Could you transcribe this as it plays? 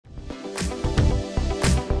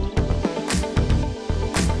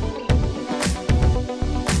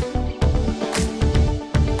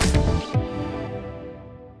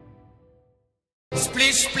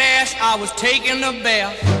I was taking a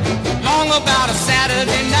bath, long about a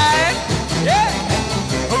Saturday night. Yeah,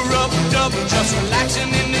 rubbed up, just relaxing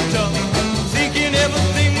in the tub, thinking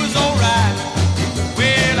everything was alright.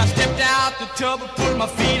 Well, I stepped out the tub, put my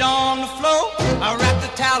feet on the floor, I wrapped the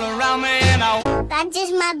towel around me and that's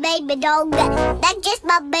just my baby dog. That's just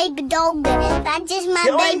my baby dog. That's just my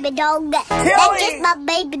baby dog. That's just my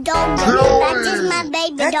baby dog. That's just my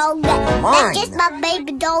baby dog. That's just my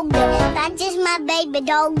baby dog. That's just my baby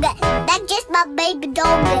dog. That's just my baby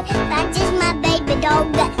dog. That's just my baby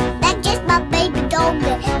dog. That's just my baby dog.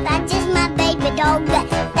 That's just my baby dog.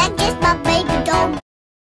 That's just my baby dog.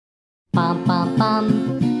 Bum bum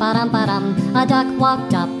bum, ba-dum ba-dum. A duck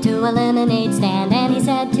walked up to a lemonade stand and he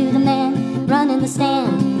said to the man, run in the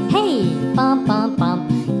stand, hey, bum bum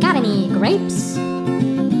bum, got any grapes?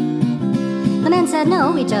 The man said,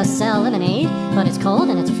 no, we just sell lemonade, but it's cold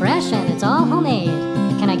and it's fresh and it's all homemade.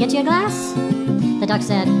 Can I get you a glass? The duck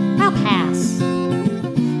said, I'll pass.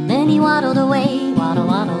 Then he waddled away, waddle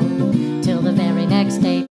waddle, till the very next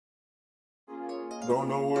day. Don't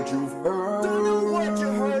know what you've heard.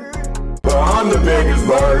 But I'm the biggest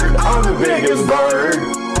bird. I'm the biggest bird.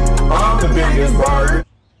 I'm the biggest bird.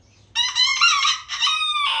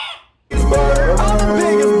 I'm the biggest bird. I'm the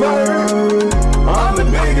biggest bird. I'm the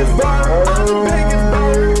biggest bird.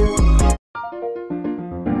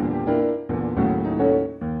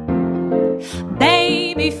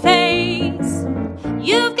 Baby face,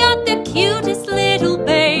 you've got the cutest little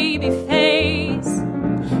baby face.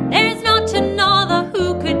 There's not another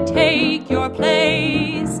who could take your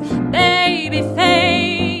place. Baby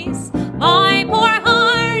face, my poor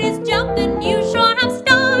heart is jumping. You sure have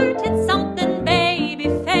started something, baby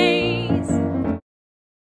face.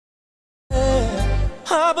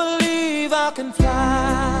 I believe I can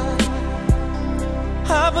fly.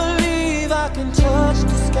 I believe I can touch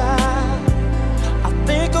the sky. I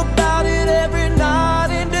think about it every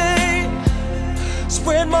night and day.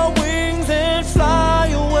 Spread my wings and fly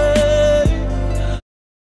away.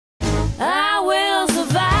 I will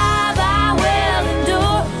survive, I will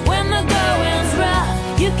endure. When the going's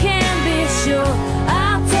rough, you can be sure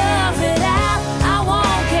I'll tough it out, I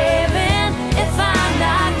won't cave in. If I'm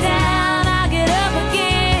knocked down, I'll get up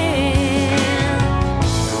again.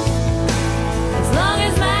 As long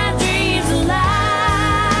as my dream's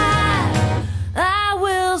alive, I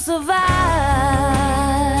will survive.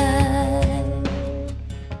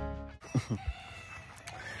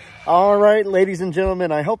 All right, ladies and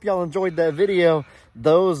gentlemen, I hope y'all enjoyed that video.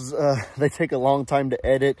 Those, they take a long time to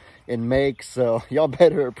edit and make, so y'all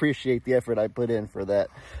better appreciate the effort I put in for that.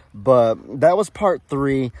 But that was part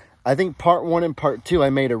 3. I think part 1 and part 2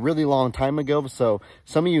 I made a really long time ago, so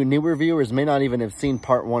some of you newer viewers may not even have seen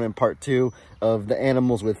part 1 and part 2 of the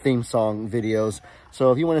Animals with Theme Song videos.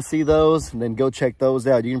 So if you want to see those, then go check those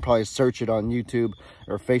out. You can probably search it on YouTube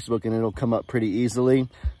or Facebook and it'll come up pretty easily.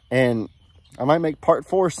 And I might make part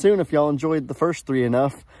 4 soon if y'all enjoyed the first 3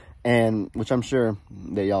 enough, and which I'm sure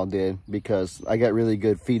that y'all did because I got really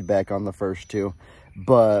good feedback on the first 2.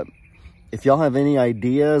 But if y'all have any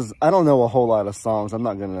ideas, I don't know a whole lot of songs, I'm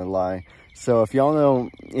not gonna lie. So if y'all know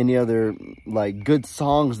any other like good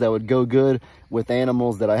songs that would go good with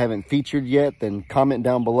Animals that I haven't featured yet, then comment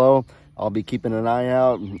down below. I'll be keeping an eye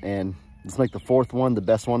out, and let's make the 4th one the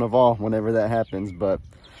best one of all whenever that happens. But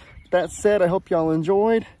that said, I hope y'all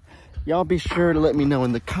enjoyed. Y'all be sure to let me know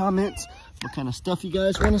in the comments what kind of stuff you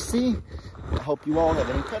guys want to see. I hope you all have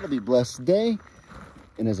an incredibly blessed day.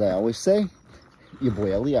 And as I always say, your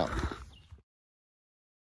boy Ellie out.